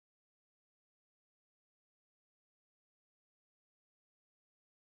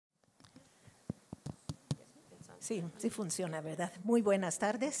Sí, sí funciona, ¿verdad? Muy buenas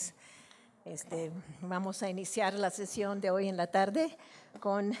tardes. Vamos a iniciar la sesión de hoy en la tarde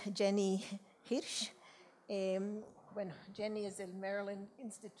con Jennie Hirsh. Bueno, Jennie es del Maryland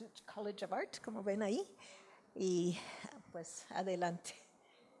Institute College of Art, como ven ahí, y pues adelante.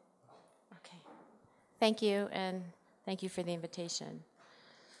 Okay. Thank you, and thank you for the invitation.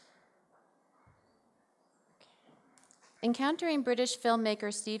 Encountering British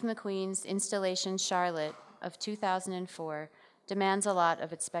filmmaker Steve McQueen's installation Charlotte of 2004 demands a lot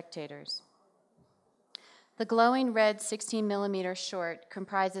of its spectators. The glowing red 16mm short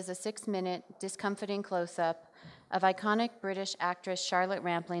comprises a 6-minute, discomfiting close-up of iconic British actress Charlotte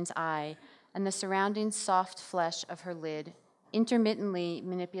Rampling's eye and the surrounding soft flesh of her lid, intermittently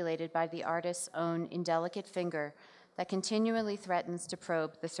manipulated by the artist's own indelicate finger that continually threatens to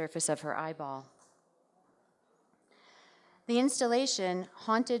probe the surface of her eyeball. The installation,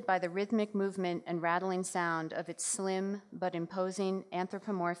 haunted by the rhythmic movement and rattling sound of its slim but imposing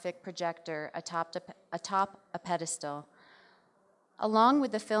anthropomorphic projector atop a pedestal, along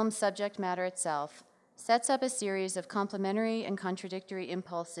with the film's subject matter itself, sets up a series of complementary and contradictory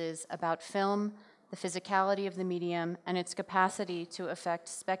impulses about film, the physicality of the medium, and its capacity to affect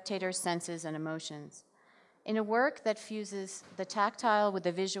spectators' senses and emotions. In a work that fuses the tactile with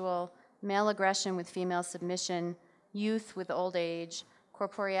the visual, male aggression with female submission, youth with old age,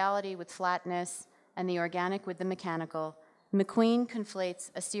 corporeality with flatness, and the organic with the mechanical, McQueen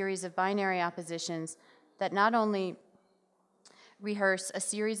conflates a series of binary oppositions that not only rehearse a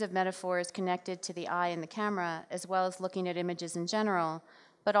series of metaphors connected to the eye and the camera, as well as looking at images in general,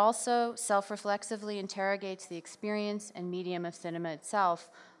 but also self-reflexively interrogates the experience and medium of cinema itself,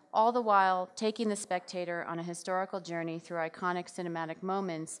 all the while taking the spectator on a historical journey through iconic cinematic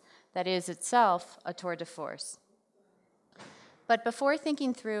moments that is itself a tour de force. But before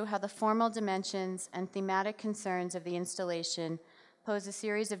thinking through how the formal dimensions and thematic concerns of the installation pose a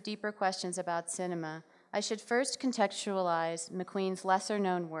series of deeper questions about cinema, I should first contextualize McQueen's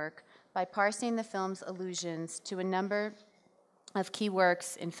lesser-known work by parsing the film's allusions to a number of key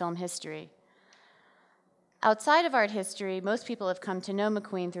works in film history. Outside of art history, most people have come to know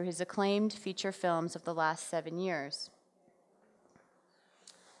McQueen through his acclaimed feature films of the last 7 years.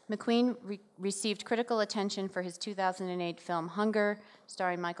 McQueen received critical attention for his 2008 film Hunger,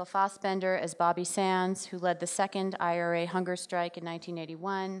 starring Michael Fassbender as Bobby Sands, who led the second IRA hunger strike in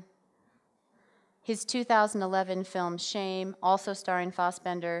 1981. His 2011 film Shame, also starring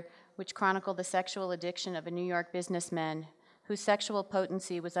Fassbender, which chronicled the sexual addiction of a New York businessman whose sexual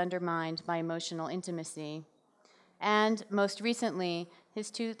potency was undermined by emotional intimacy. And most recently,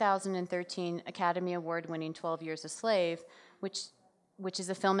 his 2013 Academy Award-winning 12 Years a Slave, which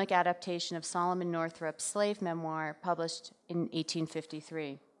is a filmic adaptation of Solomon Northrop's slave memoir published in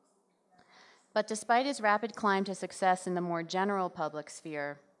 1853. But despite his rapid climb to success in the more general public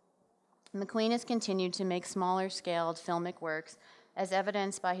sphere, McQueen has continued to make smaller-scaled filmic works, as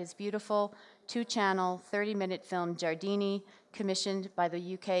evidenced by his beautiful 2-channel, 30-minute film Giardini, commissioned by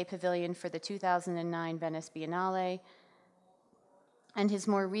the UK Pavilion for the 2009 Venice Biennale, and his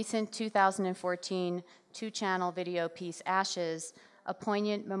more recent 2014 2-channel video piece Ashes, a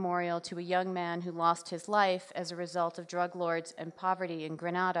poignant memorial to a young man who lost his life as a result of drug lords and poverty in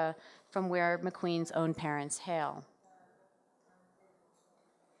Grenada, from where McQueen's own parents hail.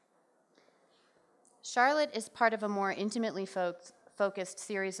 Charlotte is part of a more intimately focused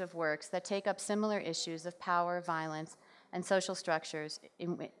series of works that take up similar issues of power, violence, and social structures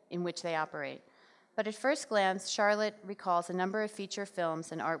in which they operate. But at first glance, Charlotte recalls a number of feature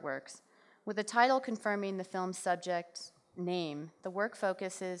films and artworks. With the title confirming the film's subject name, the work's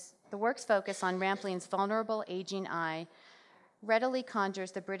focus on Rampling's vulnerable, aging eye readily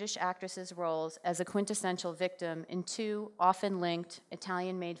conjures the British actress's roles as a quintessential victim in 2 often linked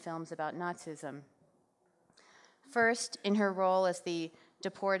Italian-made films about Nazism. First, in her role as the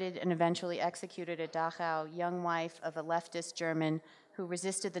deported and eventually executed at Dachau young wife of a leftist German who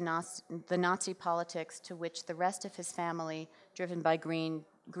resisted the Nazi politics to which the rest of his family, driven by greed,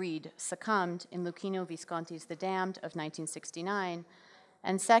 succumbed in Luchino Visconti's The Damned of 1969.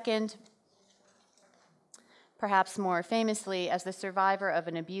 And second, perhaps more famously, as the survivor of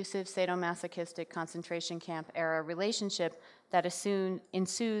an abusive sadomasochistic concentration camp-era relationship that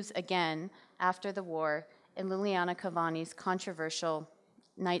ensues again after the war in Liliana Cavani's controversial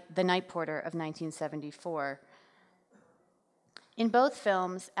The Night Porter of 1974. In both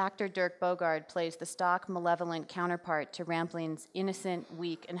films, actor Dirk Bogarde plays the stock, malevolent counterpart to Rampling's innocent,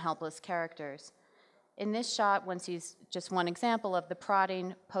 weak, and helpless characters. In this shot, one sees just one example of the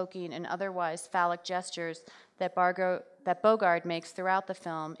prodding, poking, and otherwise phallic gestures that Bogarde makes throughout the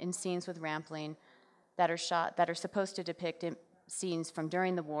film in scenes with Rampling that are supposed to depict scenes from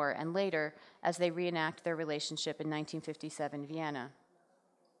during the war and later as they reenact their relationship in 1957 Vienna.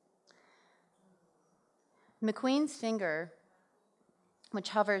 McQueen's finger, which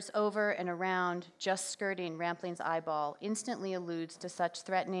hovers over and around, just skirting Rampling's eyeball, instantly alludes to such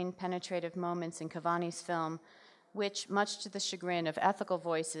threatening, penetrative moments in Cavani's film, which, much to the chagrin of ethical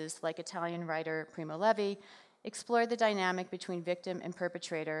voices like Italian writer Primo Levi, explore the dynamic between victim and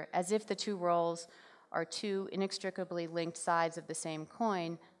perpetrator as if the two roles are two inextricably linked sides of the same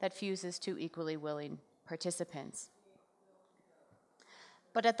coin that fuses two equally willing participants.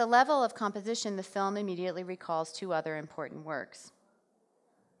 But at the level of composition, the film immediately recalls two other important works.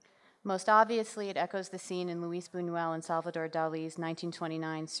 Most obviously, it echoes the scene in Luis Buñuel and Salvador Dali's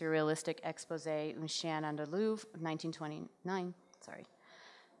 1929 surrealistic exposé Un Chien Andalou, 1929,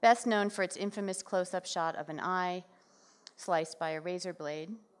 best known for its infamous close-up shot of an eye sliced by a razor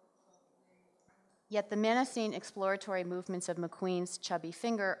blade. Yet the menacing exploratory movements of McQueen's chubby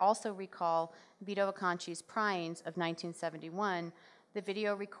finger also recall Vito Acconci's Pryings of 1971, the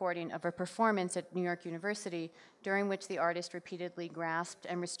video recording of a performance at New York University during which the artist repeatedly grasped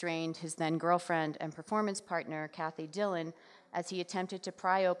and restrained his then-girlfriend and performance partner, Kathy Dillon, as he attempted to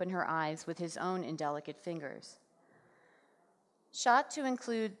pry open her eyes with his own indelicate fingers. Shot to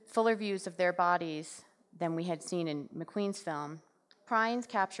include fuller views of their bodies than we had seen in McQueen's film, Pryings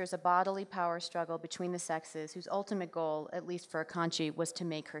captures a bodily power struggle between the sexes whose ultimate goal, at least for Acconci, was to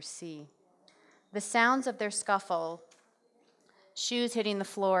make her see. The sounds of their scuffle, shoes hitting the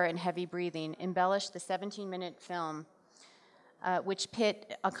floor and heavy breathing, embellish the 17-minute film, which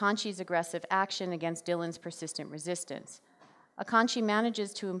pit Acconci's aggressive action against Dillon's persistent resistance. Acconci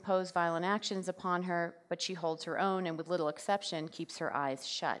manages to impose violent actions upon her, but she holds her own and, with little exception, keeps her eyes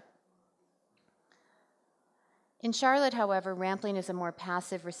shut. In Charlotte, however, Rampling is a more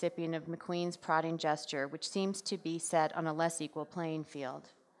passive recipient of McQueen's prodding gesture, which seems to be set on a less equal playing field.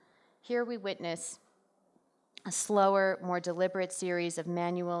 Here we witness a slower, more deliberate series of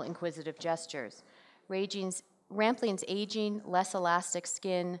manual, inquisitive gestures. Rampling's aging, less elastic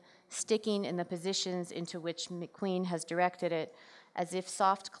skin sticking in the positions into which McQueen has directed it, as if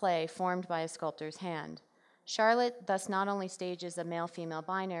soft clay formed by a sculptor's hand. Charlotte thus not only stages a male-female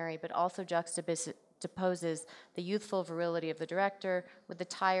binary, but also juxtaposes the youthful virility of the director with the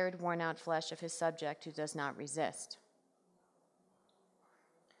tired, worn-out flesh of his subject who does not resist.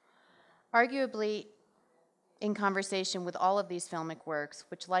 Arguably, in conversation with all of these filmic works,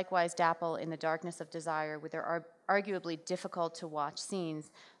 which likewise dapple in the darkness of desire with their arguably difficult-to-watch scenes,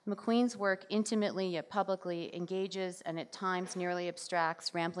 McQueen's work intimately yet publicly engages and at times nearly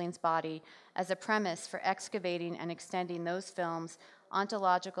abstracts Rampling's body as a premise for excavating and extending those films'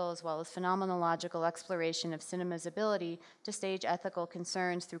 ontological as well as phenomenological exploration of cinema's ability to stage ethical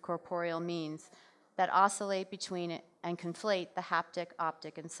concerns through corporeal means that oscillate between and conflate the haptic,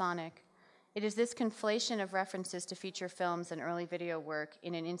 optic, and sonic. It is this conflation of references to feature films and early video work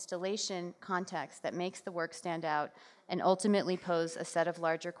in an installation context that makes the work stand out and ultimately pose a set of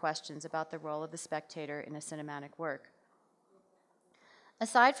larger questions about the role of the spectator in a cinematic work.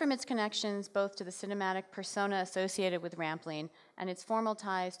 Aside from its connections both to the cinematic persona associated with Rampling and its formal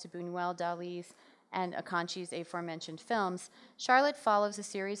ties to Buñuel, Dali's, and Acconci's aforementioned films, Charlotte follows a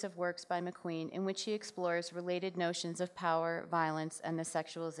series of works by McQueen in which he explores related notions of power, violence, and the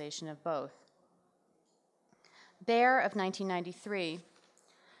sexualization of both. Bear of 1993,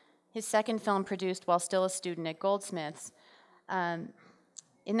 his second film produced while still a student at Goldsmiths.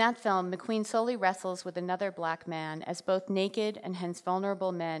 In that film, McQueen solely wrestles with another black man as both naked and hence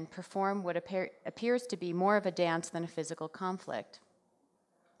vulnerable men perform what appears to be more of a dance than a physical conflict.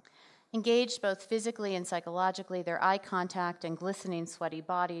 Engaged both physically and psychologically, their eye contact and glistening, sweaty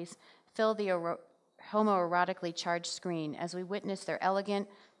bodies fill the homoerotically charged screen as we witness their elegant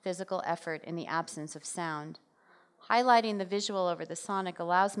physical effort in the absence of sound. Highlighting the visual over the sonic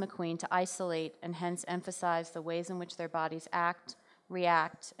allows McQueen to isolate and hence emphasize the ways in which their bodies act,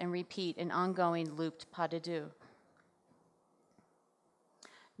 react, and repeat an ongoing looped pas de deux.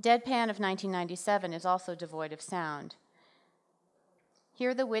 Deadpan of 1997 is also devoid of sound.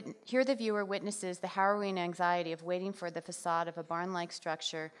 Here the viewer witnesses the harrowing anxiety of waiting for the facade of a barn-like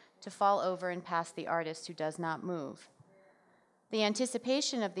structure to fall over and past the artist who does not move. The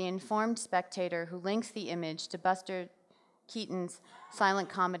anticipation of the informed spectator who links the image to Buster Keaton's silent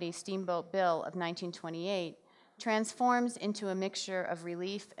comedy Steamboat Bill of 1928 transforms into a mixture of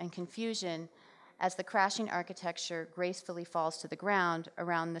relief and confusion as the crashing architecture gracefully falls to the ground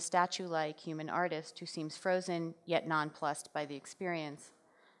around the statue-like human artist who seems frozen yet nonplussed by the experience.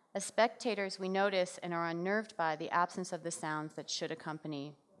 As spectators, we notice and are unnerved by the absence of the sounds that should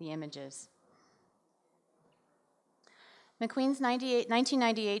accompany the images. McQueen's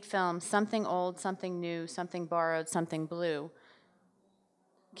 1998 film, Something Old, Something New, Something Borrowed, Something Blue,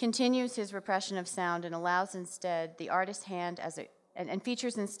 continues his repression of sound and allows instead the artist's hand as it, and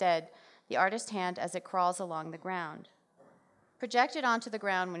features instead the artist's hand as it crawls along the ground. Projected onto the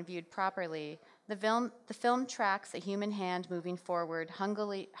ground when viewed properly, the film tracks a human hand moving forward,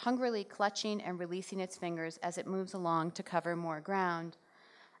 hungrily clutching and releasing its fingers as it moves along to cover more ground.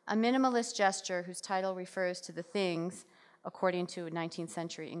 A minimalist gesture whose title refers to the things, according to a 19th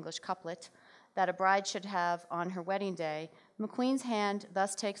century English couplet, that a bride should have on her wedding day, McQueen's hand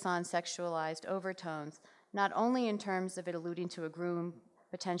thus takes on sexualized overtones, not only in terms of it alluding to a groom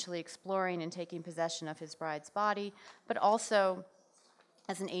potentially exploring and taking possession of his bride's body, but also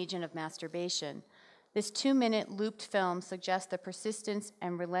as an agent of masturbation. This 2-minute looped film suggests the persistence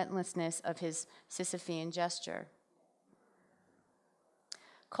and relentlessness of his Sisyphean gesture.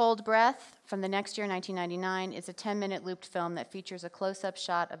 Cold Breath, from the next year, 1999, is a 10-minute looped film that features a close-up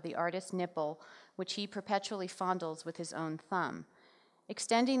shot of the artist's nipple, which he perpetually fondles with his own thumb.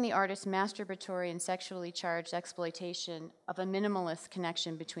 Extending the artist's masturbatory and sexually charged exploitation of a minimalist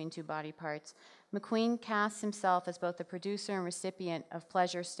connection between two body parts, McQueen casts himself as both the producer and recipient of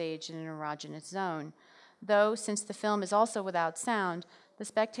pleasure staged in an erogenous zone. Though, since the film is also without sound, the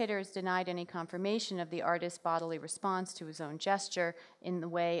spectator is denied any confirmation of the artist's bodily response to his own gesture in the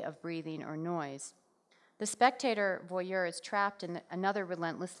way of breathing or noise. The spectator voyeur is trapped in another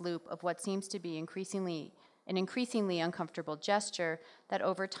relentless loop of what seems to be an increasingly uncomfortable gesture that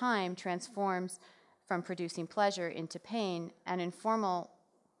over time transforms from producing pleasure into pain, and in formal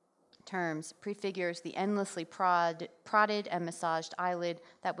terms prefigures the endlessly prodded and massaged eyelid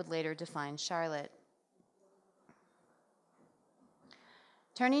that would later define Charlotte.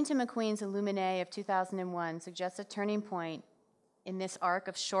 Turning to McQueen's Illuminae of 2001 suggests a turning point in this arc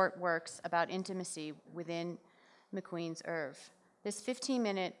of short works about intimacy within McQueen's oeuvre. This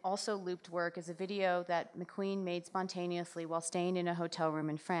 15-minute, also looped work is a video that McQueen made spontaneously while staying in a hotel room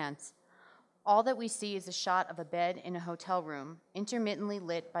in France. All that we see is a shot of a bed in a hotel room, intermittently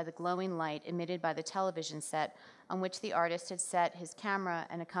lit by the glowing light emitted by the television set on which the artist had set his camera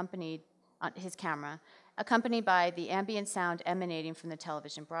and accompanied by the ambient sound emanating from the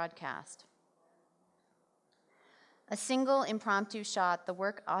television broadcast. A single impromptu shot, the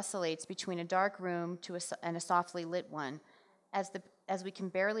work oscillates between a dark room and a softly lit one, as we can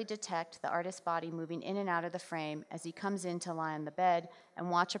barely detect the artist's body moving in and out of the frame as he comes in to lie on the bed and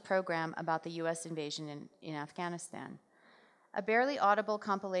watch a program about the U.S. invasion in Afghanistan. A barely audible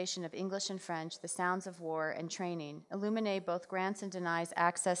compilation of English and French, the sounds of war and training, Illuminae both grants and denies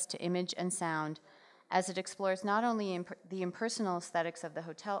access to image and sound, as it explores not only the impersonal aesthetics of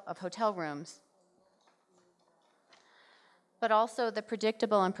hotel rooms, but also the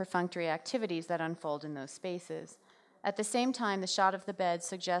predictable and perfunctory activities that unfold in those spaces. At the same time, the shot of the bed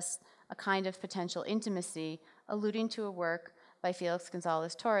suggests a kind of potential intimacy, alluding to a work by Felix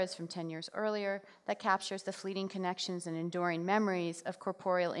Gonzalez Torres from 10 years earlier that captures the fleeting connections and enduring memories of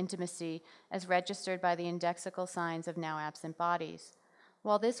corporeal intimacy as registered by the indexical signs of now absent bodies.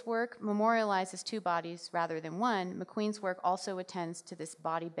 While this work memorializes two bodies rather than one, McQueen's work also attends to this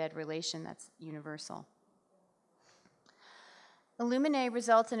body-bed relation that's universal. Illuminae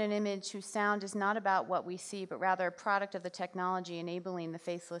results in an image whose sound is not about what we see, but rather a product of the technology enabling the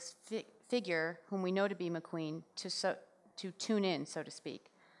faceless figure, whom we know to be McQueen, to tune in, so to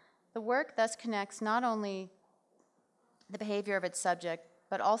speak. The work thus connects not only the behavior of its subject,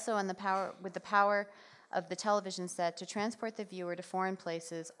 but also with the power of the television set to transport the viewer to foreign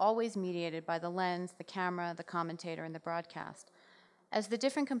places, always mediated by the lens, the camera, the commentator, and the broadcast. As the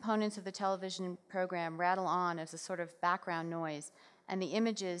different components of the television program rattle on as a sort of background noise, and the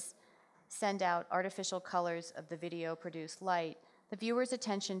images send out artificial colors of the video-produced light, the viewer's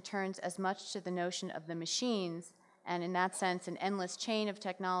attention turns as much to the notion of the machines, and in that sense, an endless chain of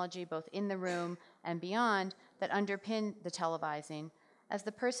technology both in the room and beyond that underpin the televising, as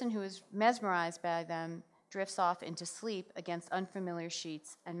the person who is mesmerized by them drifts off into sleep against unfamiliar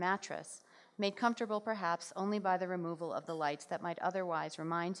sheets and mattress, made comfortable perhaps only by the removal of the lights that might otherwise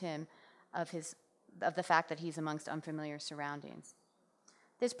remind him of the fact that he's amongst unfamiliar surroundings.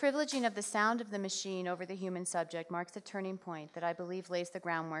 This privileging of the sound of the machine over the human subject marks a turning point that I believe lays the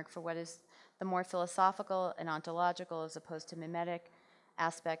groundwork for what is the more philosophical and ontological as opposed to mimetic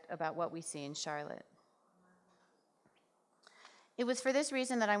aspect about what we see in Charlotte. It was for this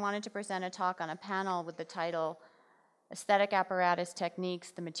reason that I wanted to present a talk on a panel with the title Aesthetic Apparatus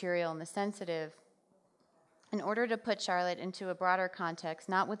Techniques, the Material and the Sensitive, in order to put Charlotte into a broader context,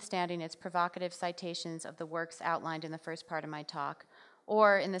 notwithstanding its provocative citations of the works outlined in the first part of my talk,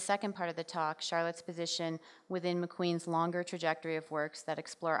 Or in the second part of the talk, Charlotte's position within McQueen's longer trajectory of works that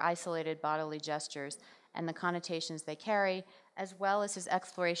explore isolated bodily gestures and the connotations they carry, as well as his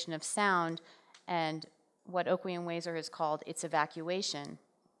exploration of sound and what Okwuem Wezer has called its evacuation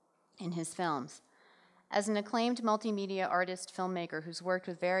in his films. As an acclaimed multimedia artist filmmaker who's worked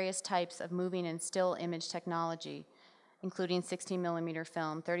with various types of moving and still image technology, including 16mm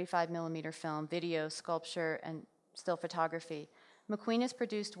film, 35mm film, video, sculpture, and still photography, McQueen has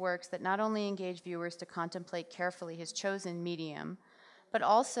produced works that not only engage viewers to contemplate carefully his chosen medium, but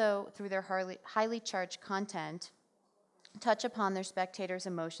also, through their highly charged content, touch upon their spectators'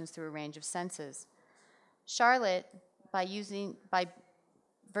 emotions through a range of senses. Charlotte, by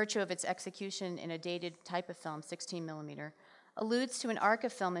virtue of its execution in a dated type of film, 16mm, alludes to an arc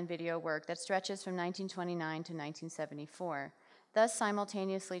of film and video work that stretches from 1929 to 1974, thus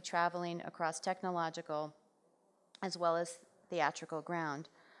simultaneously traveling across technological as well as theatrical ground.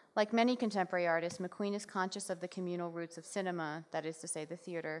 Like many contemporary artists, McQueen is conscious of the communal roots of cinema, that is to say the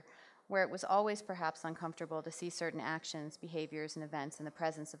theater, where it was always perhaps uncomfortable to see certain actions, behaviors, and events in the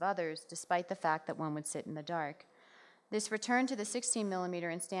presence of others, despite the fact that one would sit in the dark. This return to the 16mm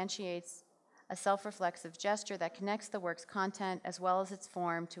instantiates a self-reflexive gesture that connects the work's content as well as its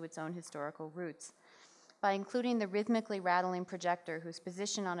form to its own historical roots. By including the rhythmically rattling projector whose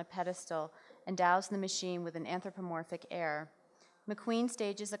position on a pedestal endows the machine with an anthropomorphic air, McQueen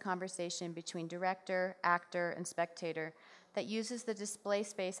stages a conversation between director, actor, and spectator that uses the display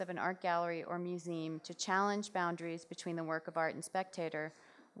space of an art gallery or museum to challenge boundaries between the work of art and spectator,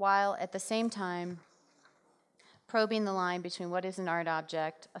 while at the same time probing the line between what is an art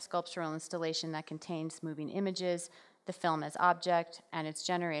object, a sculptural installation that contains moving images, the film as object, and its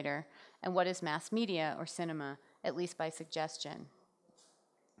generator, and what is mass media or cinema, at least by suggestion.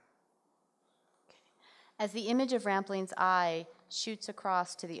 As the image of Rampling's eye shoots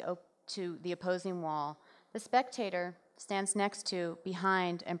across to the opposing wall, the spectator stands next to,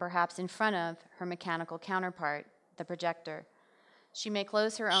 behind, and perhaps in front of her mechanical counterpart, the projector. She may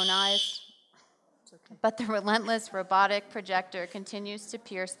close her own eyes, but the relentless robotic projector continues to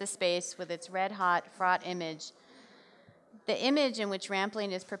pierce the space with its red-hot, fraught image, the image in which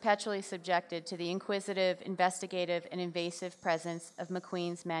Rampling is perpetually subjected to the inquisitive, investigative, and invasive presence of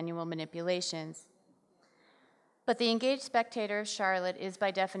McQueen's manual manipulations. But the engaged spectator of Charlotte is, by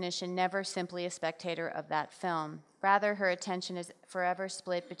definition, never simply a spectator of that film. Rather, her attention is forever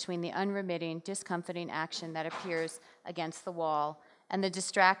split between the unremitting, discomforting action that appears against the wall and the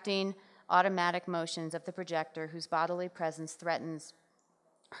distracting, automatic motions of the projector whose bodily presence threatens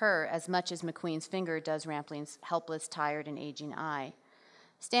her as much as McQueen's finger does Rampling's helpless, tired, and aging eye.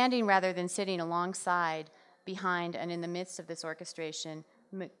 Standing rather than sitting alongside, behind, and in the midst of this orchestration,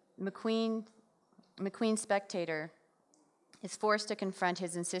 McQueen's spectator is forced to confront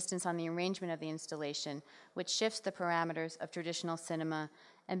his insistence on the arrangement of the installation, which shifts the parameters of traditional cinema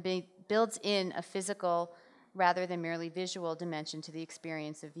and builds in a physical rather than merely visual dimension to the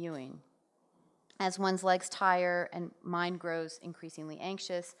experience of viewing. As one's legs tire and mind grows increasingly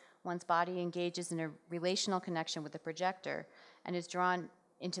anxious, one's body engages in a relational connection with the projector and is drawn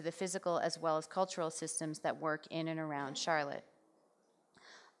into the physical as well as cultural systems that work in and around Charlotte.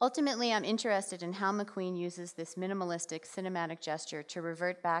 Ultimately, I'm interested in how McQueen uses this minimalistic cinematic gesture to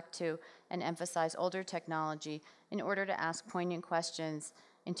revert back to and emphasize older technology in order to ask poignant questions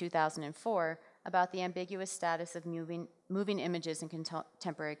in 2004 about the ambiguous status of moving images in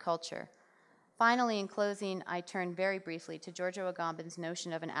contemporary culture. Finally, in closing, I turn very briefly to Giorgio Agamben's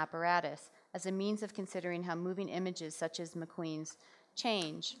notion of an apparatus as a means of considering how moving images such as McQueen's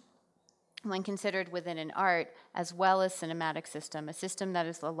change when considered within an art as well as cinematic system, a system that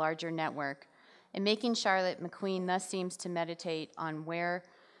is a larger network. In making Charlotte, McQueen thus seems to meditate on where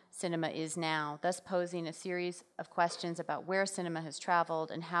cinema is now, thus posing a series of questions about where cinema has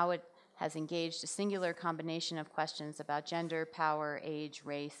traveled and how it has engaged a singular combination of questions about gender, power, age,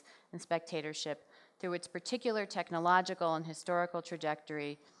 race, and spectatorship through its particular technological and historical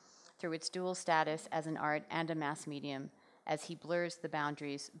trajectory, through its dual status as an art and a mass medium, as he blurs the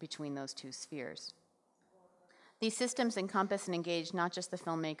boundaries between those two spheres. These systems encompass and engage not just the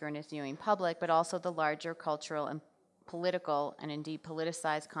filmmaker and his viewing public, but also the larger cultural and political, and indeed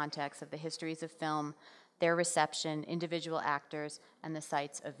politicized context of the histories of film, their reception, individual actors, and the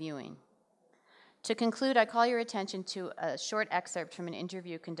sites of viewing. To conclude, I call your attention to a short excerpt from an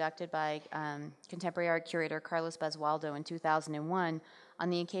interview conducted by contemporary art curator Carlos Basualdo in 2001 on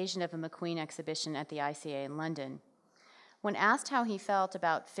the occasion of a McQueen exhibition at the ICA in London. When asked how he felt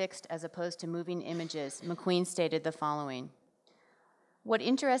about fixed as opposed to moving images, McQueen stated the following: "What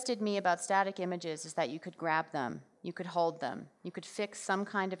interested me about static images is that you could grab them. You could hold them. You could fix some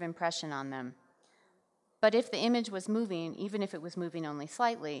kind of impression on them. But if the image was moving, even if it was moving only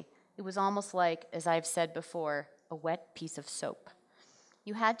slightly, it was almost like, as I've said before, a wet piece of soap.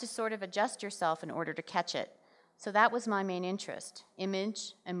 You had to sort of adjust yourself in order to catch it. So that was my main interest,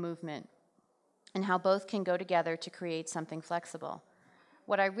 image and movement, and how both can go together to create something flexible.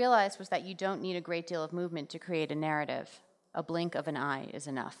 What I realized was that you don't need a great deal of movement to create a narrative. A blink of an eye is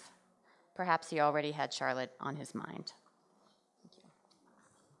enough. Perhaps he already had Charlotte on his mind. Thank you.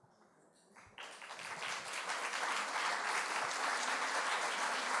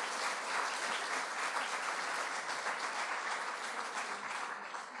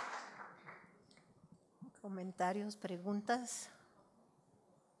 Comentarios, preguntas.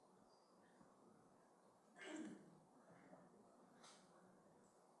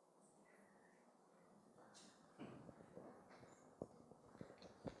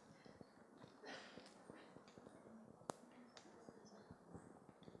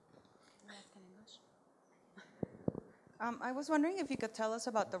 I was wondering if you could tell us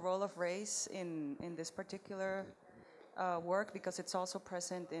about the role of race in this particular work, because it's also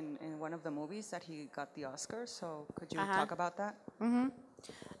present in one of the movies that he got the Oscar. So could you talk about that?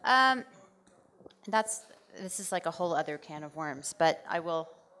 This is like a whole other can of worms, but I'll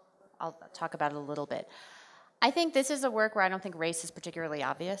talk about it a little bit. I think this is a work where I don't think race is particularly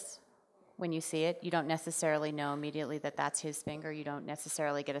obvious. When you see it, you don't necessarily know immediately that that's his finger. You don't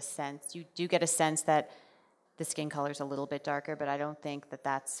necessarily get a sense. You do get a sense that the skin color is a little bit darker, but I don't think that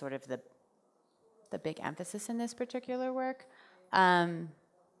that's sort of the big emphasis in this particular work. I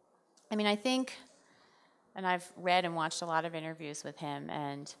mean, I think, and I've read and watched a lot of interviews with him,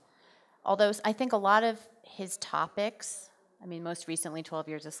 and although I think a lot of his topics, I mean, most recently 12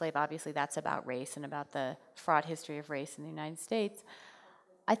 Years a Slave, obviously that's about race and about the fraught history of race in the United States.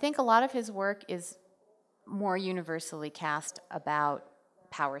 I think a lot of his work is more universally cast about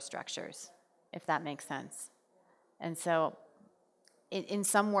power structures, if that makes sense. And so in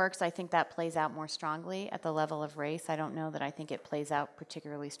some works, I think that plays out more strongly at the level of race. I don't know that I think it plays out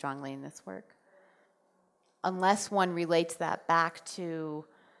particularly strongly in this work. Unless one relates that back to,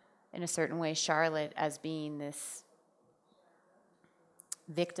 in a certain way, Charlotte as being this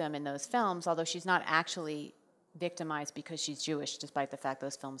victim in those films, although she's not actually victimized because she's Jewish, despite the fact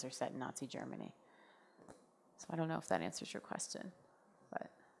those films are set in Nazi Germany. So I don't know if that answers your question, but.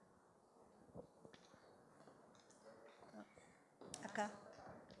 Acá.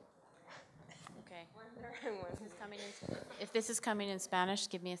 Okay. If this is coming in Spanish,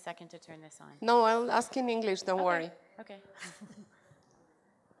 give me a second to turn this on. No, I'll ask in English, don't worry. Okay.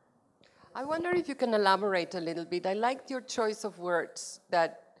 I wonder if you can elaborate a little bit. I liked your choice of words,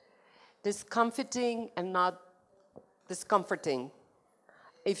 that discomfiting and not discomforting.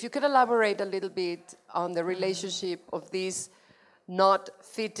 If you could elaborate a little bit on the relationship of this not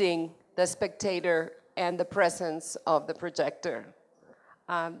fitting the spectator and the presence of the projector.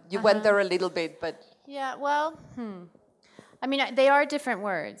 You went there a little bit, but... Yeah, well, I mean, they are different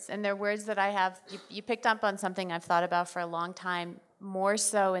words, and they're words that I have, you picked up on something I've thought about for a long time, more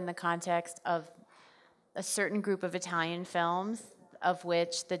so in the context of a certain group of Italian films, of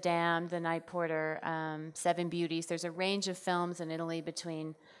which The Damned, The Night Porter, Seven Beauties, there's a range of films in Italy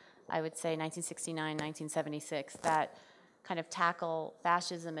between, I would say, 1969 and 1976 that kind of tackle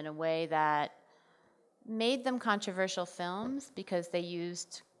fascism in a way that made them controversial films because they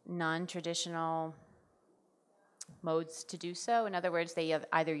used non-traditional modes to do so. In other words, they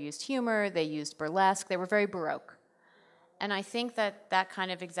either used humor, they used burlesque, they were very Baroque. And I think that that kind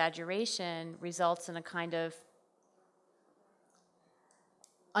of exaggeration results in a kind of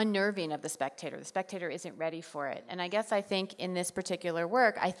unnerving of the spectator. The spectator isn't ready for it. And I guess I think in this particular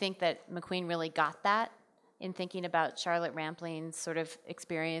work, I think that McQueen really got that in thinking about Charlotte Rampling's sort of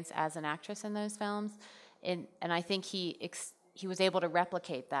experience as an actress in those films. And I think he was able to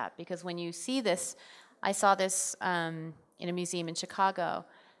replicate that, because when you see this, I saw this in a museum in Chicago,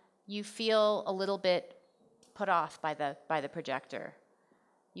 you feel a little bit put off by the projector.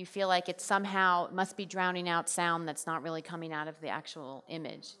 You feel like it somehow must be drowning out sound that's not really coming out of the actual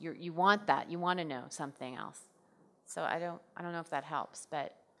image. You want that. You want to know something else. So I don't know if that helps,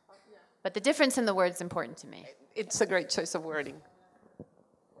 but the difference in the word is important to me. It's a great choice of wording.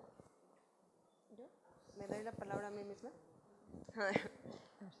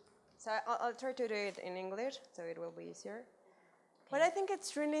 So I'll try to do it in English, so it will be easier. What I think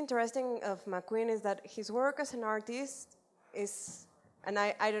it's really interesting of McQueen is that his work as an artist is, and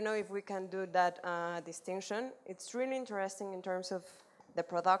I don't know if we can do that distinction, it's really interesting in terms of the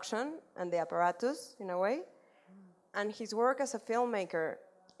production and the apparatus, in a way. And his work as a filmmaker,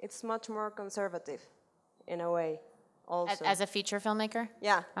 it's much more conservative, in a way. also. As a feature filmmaker?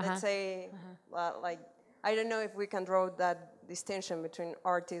 Yeah, let's say, like, I don't know if we can draw that distinction between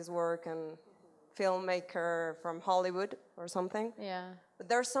artist work and filmmaker from Hollywood or something. Yeah. But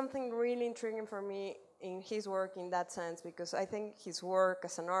there's something really intriguing for me in his work in that sense, because I think his work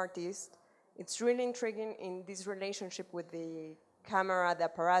as an artist, it's really intriguing in this relationship with the camera, the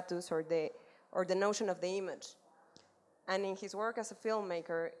apparatus, or the notion of the image. And in his work as a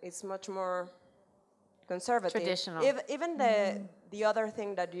filmmaker, it's much more conservative. Traditional. Even the other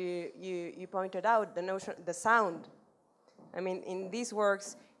thing that you pointed out, the notion, the sound. I mean, in these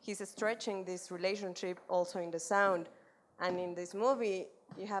works, he's stretching this relationship also in the sound. And in this movie,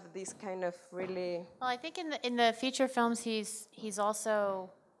 you have this kind of really... Well, I think in the feature films, he's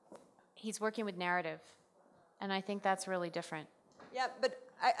working with narrative. And I think that's really different. Yeah, but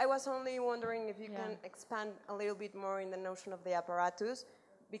I was only wondering if you can expand a little bit more in the notion of the apparatus,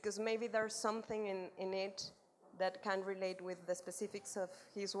 because maybe there's something in it that can relate with the specifics of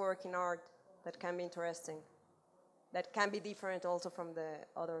his work in art that can be interesting, that can be different also from the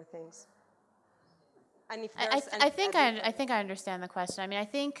other things. And if there's I think I understand the question. I mean, I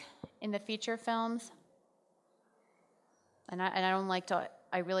think in the feature films, and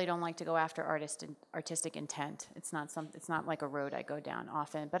I really don't like to go after artistic intent. It's not like a road I go down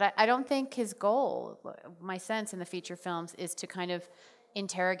often. But I don't think his goal, my sense in the feature films, is to kind of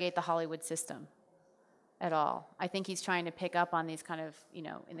interrogate the Hollywood system at all. I think he's trying to pick up on these kind of,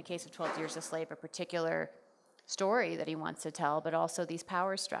 in the case of 12 Years a Slave, a particular story that he wants to tell, but also these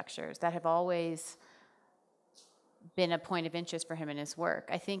power structures that have always been a point of interest for him in his work.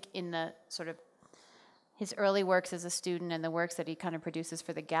 I think in the sort of his early works as a student and the works that he kind of produces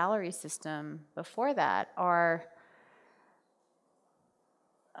for the gallery system before that are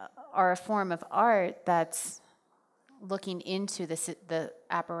a form of art that's looking into the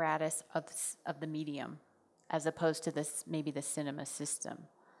apparatus of the medium, as opposed to maybe the cinema system.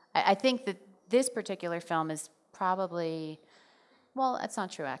 I think that this particular film is probably, well, that's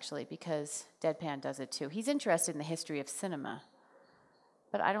not true actually, because Deadpan does it too. He's interested in the history of cinema,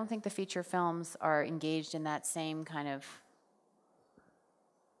 but I don't think the feature films are engaged in that same kind of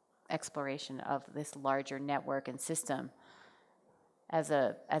exploration of this larger network and system as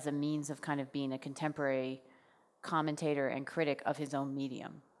a means of kind of being a contemporary commentator and critic of his own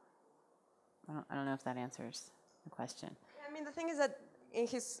medium. I don't know if that answers the question. I mean, the thing is that in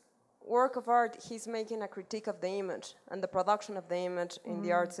his work of art, he's making a critique of the image and the production of the image in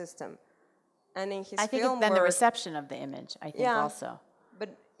the art system. And in his I think film then work, the reception of the image, I think also.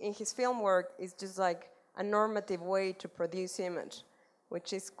 But in his film work, it's just like a normative way to produce image,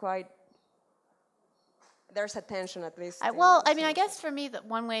 which is quite... There's a tension, at least. I guess for me,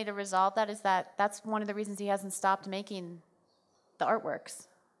 one way to resolve that is that's one of the reasons he hasn't stopped making the artworks.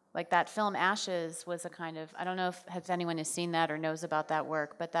 Like that film Ashes was a kind of, I don't know if anyone has seen that or knows about that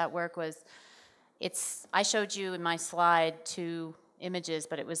work, but that work was, I showed you in my slide 2 images,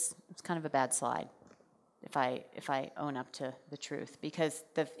 but it's kind of a bad slide, if I own up to the truth, because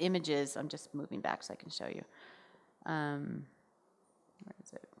the images, I'm just moving back so I can show you. Where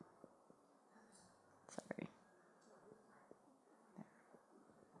is it? Sorry.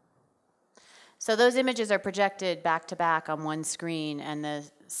 So those images are projected back to back on one screen, and the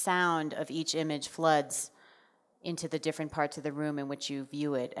sound of each image floods into the different parts of the room in which you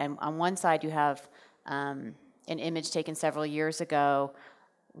view it. And on one side you have an image taken several years ago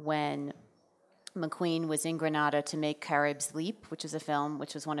when McQueen was in Granada to make Carib's Leap, which is a film,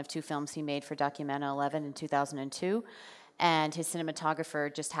 which was one of 2 films he made for Documenta 11 in 2002. And his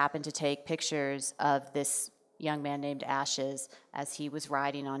cinematographer just happened to take pictures of this young man named Ashes as he was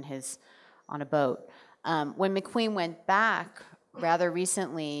riding on a boat. When McQueen went back rather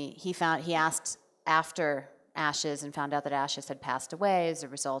recently, he asked after Ashes and found out that Ashes had passed away as a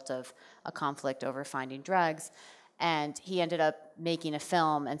result of a conflict over finding drugs. And he ended up making a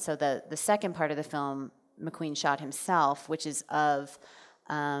film. And so the second part of the film, McQueen shot himself, which is of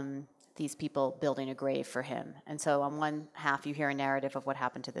these people building a grave for him. And so on one half, you hear a narrative of what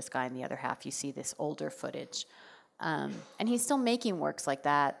happened to this guy. And the other half, you see this older footage. And he's still making works like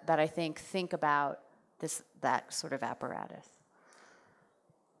that I think about that sort of apparatus.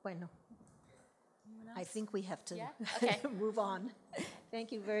 Bueno, I think we have to Okay. move on.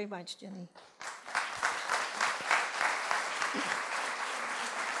 Thank you very much, Jenny.